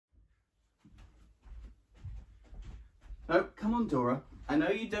No, come on, Dora. I know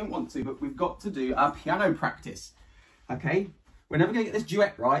you don't want to, but we've got to do our piano practice. Okay? We're never going to get this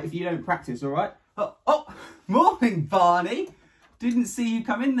duet right if you don't practice, all right? Oh, morning, Barney. Didn't see you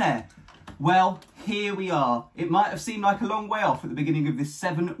come in there. Well, here we are. It might have seemed like a long way off at the beginning of this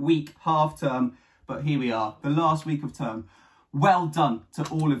 7-week half term, but here we are, the last week of term. Well done to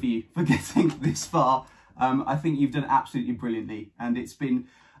all of you for getting this far. I think you've done absolutely brilliantly, and it's been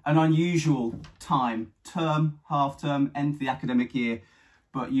an unusual time, term, half term, end to the academic year,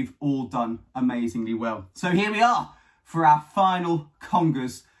 but you've all done amazingly well. So here we are for our final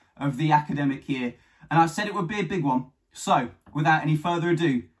Congers of the academic year, and I said it would be a big one. So without any further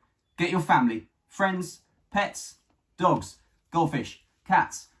ado, get your family, friends, pets, dogs, goldfish,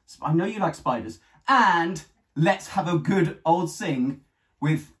 cats, I know you like spiders, and let's have a good old sing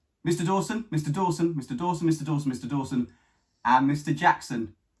with Mr. Dawson, Mr. Dawson, Mr. Dawson, Mr. Dawson, Mr. Dawson, and Mr.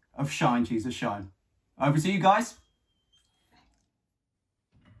 Jackson of Shine, Jesus, Shine. Over to you guys.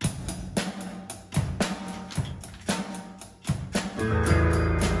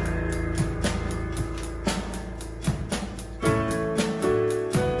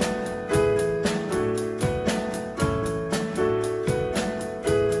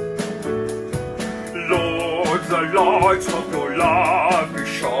 Lord, the light of your love is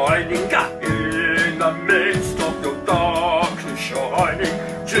shining in the midst of your darkness shining.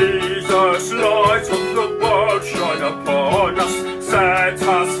 Jesus, light of the world, shine upon us, set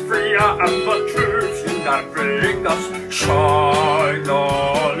us free and the truth in that bring us. Shine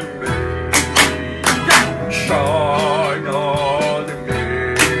on me, shine on me,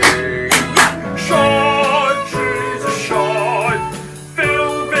 shine, Jesus, shine,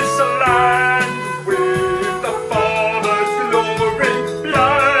 fill this land with the Father's glory,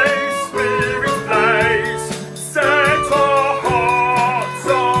 blaze, Spirit, blaze, set our hearts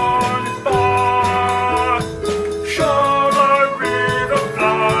on fire, show a river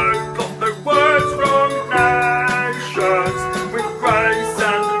flow, got the words from nations, with grace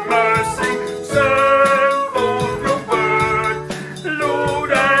and mercy, send forth your word,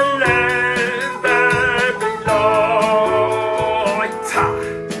 Lord, and let there be light.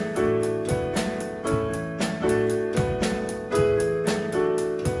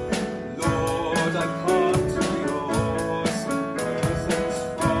 Lord, I come to your sweet presence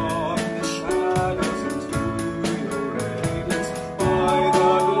from the shadows into your radiance. By the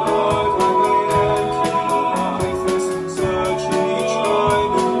blood and the empty lifeless, search each eye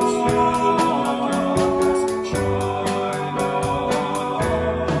into darkness. Shine on,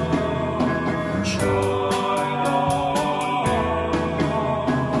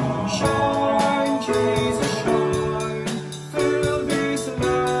 shine, Jesus, shine, fill this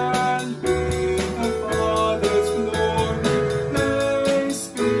land with the Father's glory, blaze,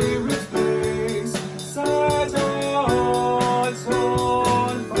 Spirit, blaze, set our hearts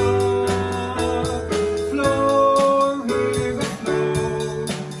on fire, flow, river, flow,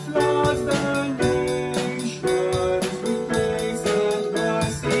 flood the nations with grace and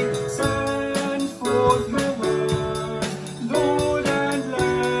mercy, send forth your word, Lord, and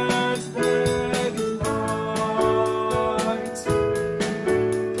let there be light.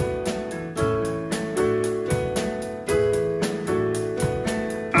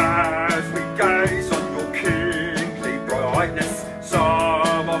 As we gaze on your kingly brightness,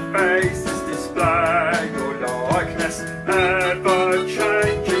 some of faces display your likeness, ever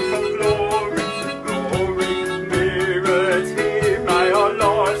changing from glory to glory, mirrored here, may our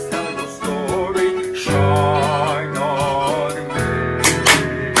lives tell your story. Shine on me,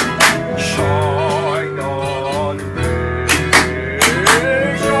 shine on me,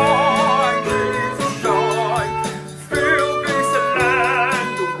 shine, Jesus, shine, fill this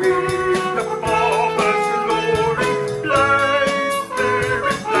land with the Father's glory, blaze,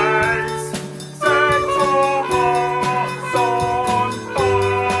 Spirit, blaze, set our hearts on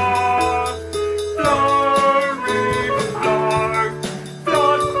fire, flow, river, flow,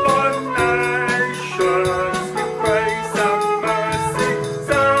 flood the nations with grace and mercy,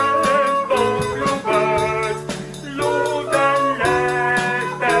 send forth your word, Lord, and let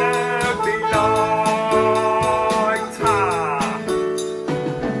there be light.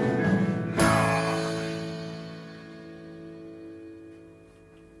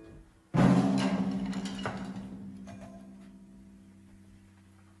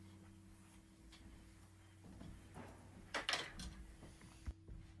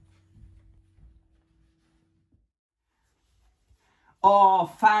 Oh,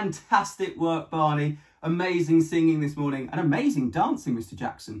 fantastic work, Barney. Amazing singing this morning and amazing dancing, Mr.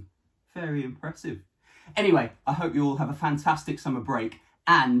 Jackson. Very impressive. Anyway, I hope you all have a fantastic summer break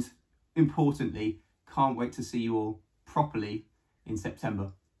and, importantly, can't wait to see you all properly in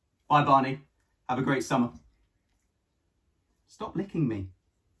September. Bye, Barney. Have a great summer. Stop licking me.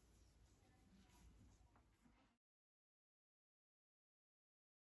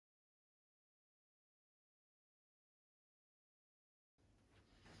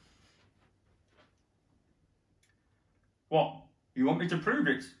 What? You want me to prove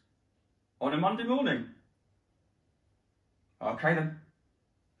it? On a Monday morning? Okay then.